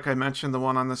scenes, like I mentioned, the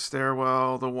one on the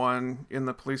stairwell, the one in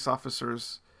the police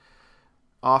officer's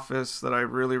office, that I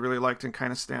really, really liked and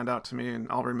kind of stand out to me, and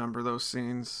I'll remember those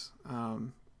scenes.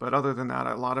 But other than that,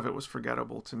 a lot of it was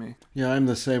forgettable to me. Yeah, I'm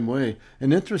the same way.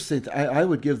 And interesting, I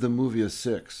would give the movie a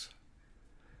 6.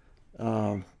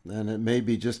 And it may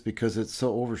be just because it's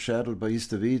so overshadowed by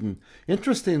East of Eden.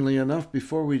 Interestingly enough,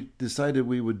 before we decided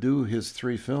we would do his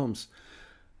 3 films,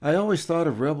 I always thought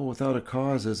of Rebel Without a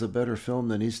Cause as a better film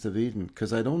than East of Eden,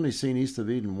 because I'd only seen East of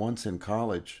Eden once in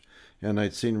college, and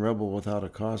I'd seen Rebel Without a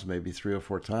Cause maybe 3 or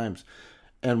 4 times.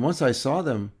 And once I saw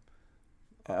them,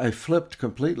 I flipped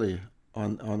completely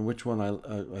on which one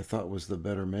I thought was the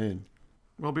better made.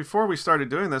 Well, before we started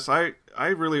doing this, I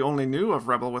really only knew of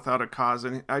Rebel Without a Cause,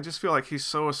 and I just feel like he's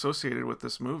so associated with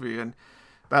this movie, and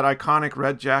that iconic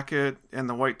red jacket and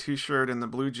the white t-shirt and the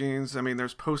blue jeans. I mean,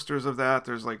 there's posters of that.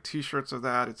 There's like t-shirts of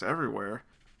that. It's everywhere.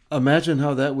 Imagine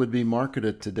how that would be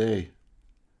marketed today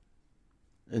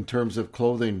in terms of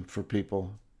clothing for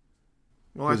people.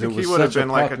 Well, I think he would have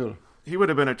been he would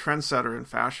have been a trendsetter in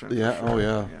fashion. Yeah. Sure. Oh,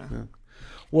 yeah.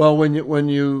 Well, when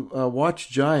you watch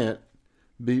Giant,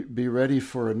 be ready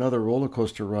for another roller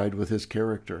coaster ride with his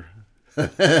character.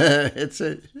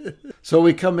 So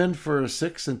we come in for a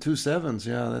 6 and 2 7s.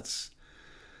 Yeah,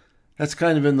 that's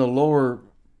kind of in the lower.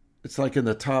 It's like in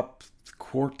the top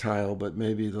quartile, but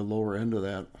maybe the lower end of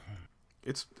that.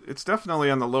 It's definitely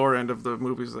on the lower end of the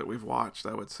movies that we've watched,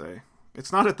 I would say.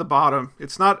 It's not at the bottom.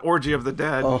 It's not Orgy of the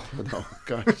Dead. Oh no,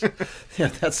 gosh. Yeah,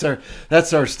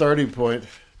 that's our starting point.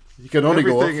 You can only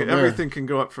go up from there. Everything can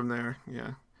go up from there.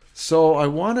 Yeah. So I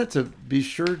wanted to be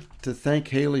sure to thank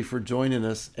Haley for joining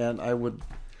us, and I would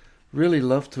really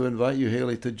love to invite you,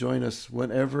 Haley, to join us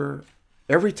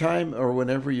every time or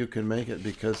whenever you can make it,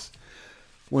 because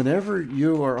whenever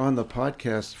you are on the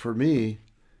podcast, for me,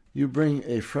 you bring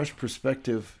a fresh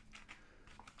perspective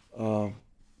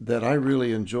that I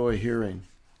really enjoy hearing.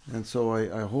 And so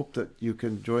I hope that you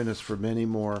can join us for many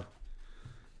more,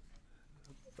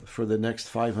 for the next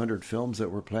 500 films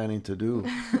that we're planning to do.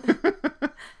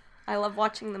 I love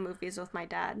watching the movies with my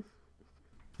dad.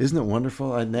 Isn't it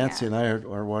wonderful? Nancy and I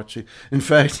are watching. In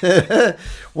fact,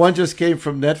 one just came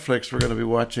from Netflix. We're going to be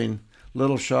watching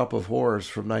Little Shop of Horrors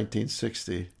from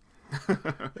 1960.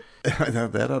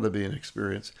 That ought to be an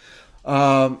experience.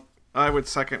 I would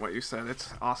second what you said.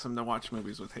 It's awesome to watch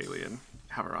movies with Haley and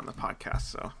have her on the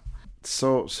podcast.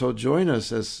 So join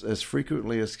us as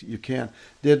frequently as you can.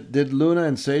 Did Luna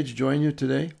and Sage join you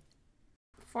today?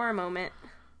 For a moment.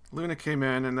 Luna came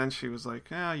in, and then she was like,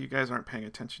 you guys aren't paying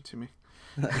attention to me.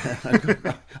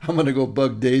 I'm going to go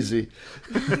bug Daisy.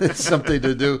 It's something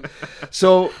to do.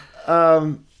 So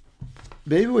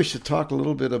maybe we should talk a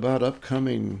little bit about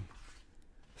upcoming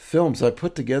films. I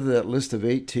put together that list of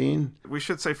 18. We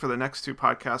should say for the next two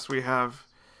podcasts, we have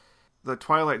the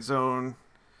Twilight Zone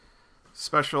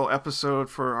special episode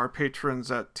for our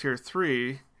patrons at Tier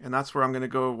 3, and that's where I'm going to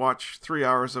go watch 3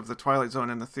 hours of the Twilight Zone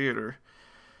in the theater.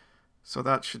 So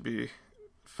that should be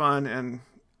fun, and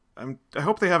I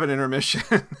hope they have an intermission.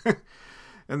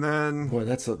 And then... Boy,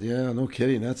 no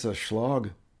kidding, that's a slog.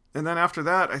 And then after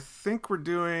that, I think we're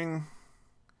doing...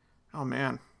 Oh,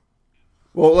 man.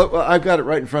 Well, I've got it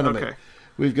right in front of me. Okay.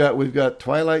 We've got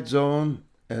Twilight Zone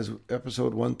as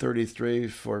episode 133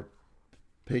 for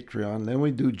Patreon. Then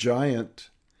we do Giant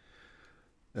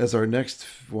as our next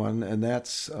one, and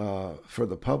that's for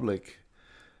the public.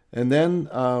 And then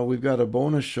we've got a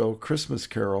bonus show, Christmas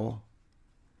Carol,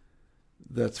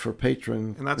 that's for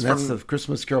patron. And that's the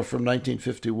Christmas Carol from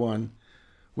 1951,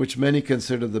 which many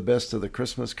consider the best of the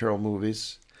Christmas Carol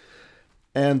movies.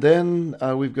 And then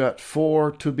we've got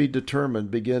 4 to be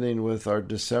determined, beginning with our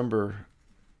December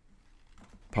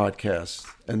podcast.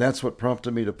 And that's what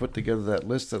prompted me to put together that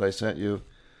list that I sent you.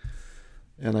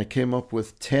 And I came up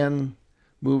with 10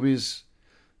 movies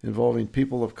involving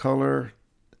people of color,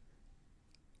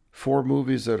 4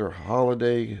 movies that are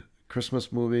holiday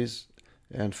Christmas movies,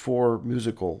 and 4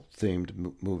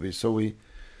 musical-themed movies. So we've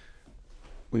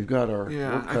got our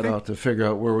work cut out to figure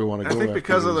out where we want to go. I think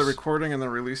because of the recording and the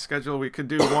release schedule, we could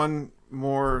do one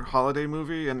more holiday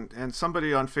movie. And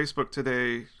somebody on Facebook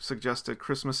today suggested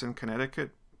Christmas in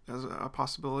Connecticut as a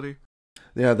possibility.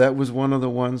 Yeah, that was one of the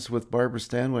ones with Barbara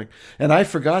Stanwyck. And I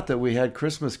forgot that we had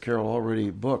Christmas Carol already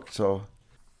booked. So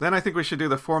then I think we should do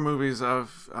the 4 movies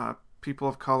of people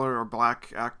of color or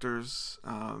black actors,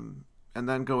 and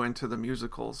then go into the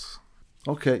musicals.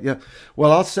 Okay, yeah.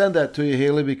 Well, I'll send that to you,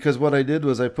 Haley, because what I did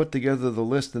was I put together the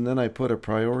list and then I put a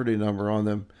priority number on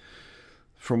them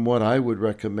from what I would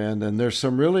recommend. And there's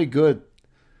some really good,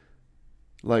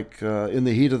 like In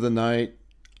the Heat of the Night,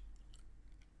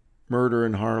 Murder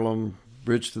in Harlem,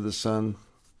 Bridge to the Sun,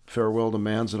 Farewell to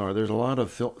Manzanar. There's a lot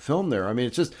of film there. I mean,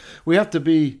 it's just, we have to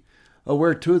be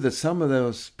aware, too, that some of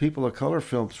those people of color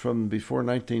films from before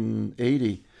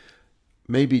 1980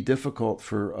 may be difficult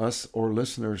for us or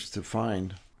listeners to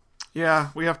find. Yeah,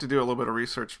 we have to do a little bit of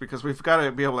research because we've got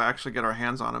to be able to actually get our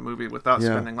hands on a movie without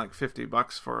spending like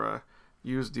 $50 for a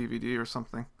used DVD or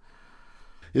something.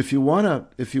 If you want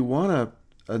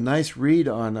a nice read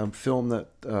on a film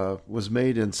that was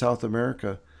made in South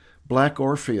America, Black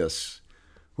Orpheus,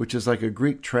 which is like a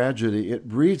Greek tragedy, it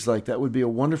reads like that would be a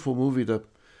wonderful movie to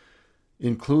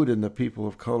include in the people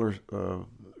of color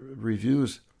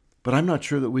reviews. But I'm not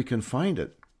sure that we can find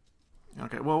it.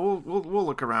 Okay, well, we'll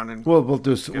look around and we'll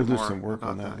do some work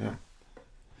on that. Yeah.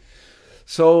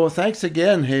 So thanks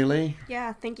again, Haley.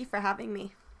 Yeah, thank you for having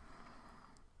me.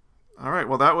 All right,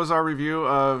 well, that was our review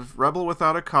of Rebel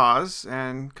Without a Cause,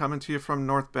 and coming to you from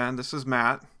North Bend, this is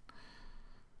Matt.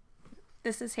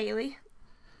 This is Haley.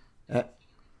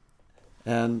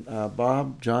 And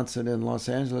Bob Johnson in Los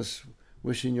Angeles,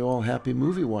 wishing you all happy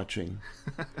movie watching.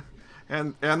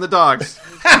 And the dogs.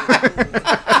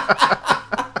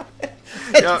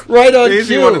 Yeah, right on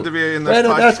Daisy cue. wanted to be in this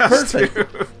podcast. That's perfect.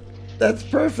 Too. That's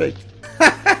perfect.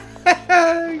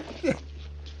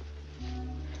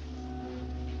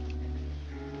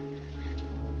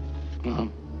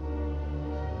 Mom.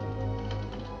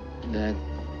 Dad.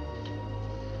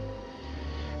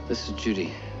 This is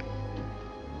Judy.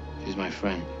 She's my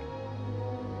friend.